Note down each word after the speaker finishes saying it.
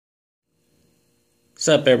What's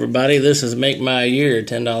up, everybody? This is Make My Year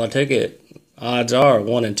 $10 ticket. Odds are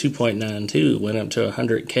 1 in 2.92 went up to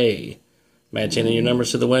 100K. Match any of your numbers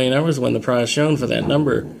to the winning numbers, win the prize shown for that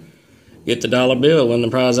number. Get the dollar bill, win the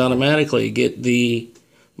prize automatically. Get the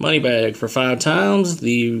money bag for 5 times,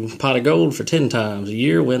 the pot of gold for 10 times. A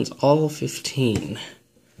year wins all 15.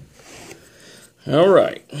 All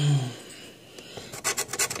right.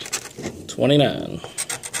 29,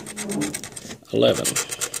 11,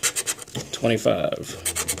 25,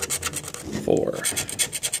 4,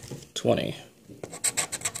 20,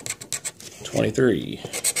 23,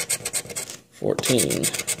 14,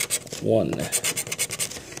 1,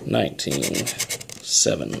 19,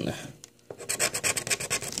 7,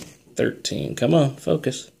 13, come on,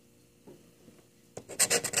 focus,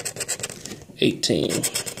 18,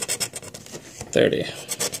 30,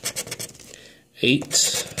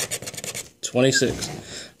 8,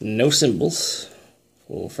 26, no symbols.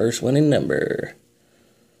 Well, first winning number.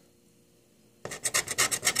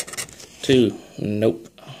 2, nope.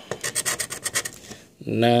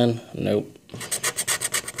 9, nope.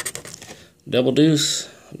 Double deuce,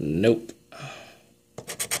 nope.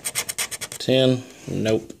 10,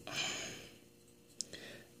 nope.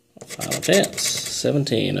 Final chance,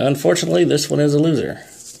 17. Unfortunately, this one is a loser.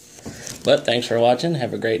 But thanks for watching.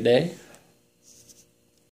 Have a great day.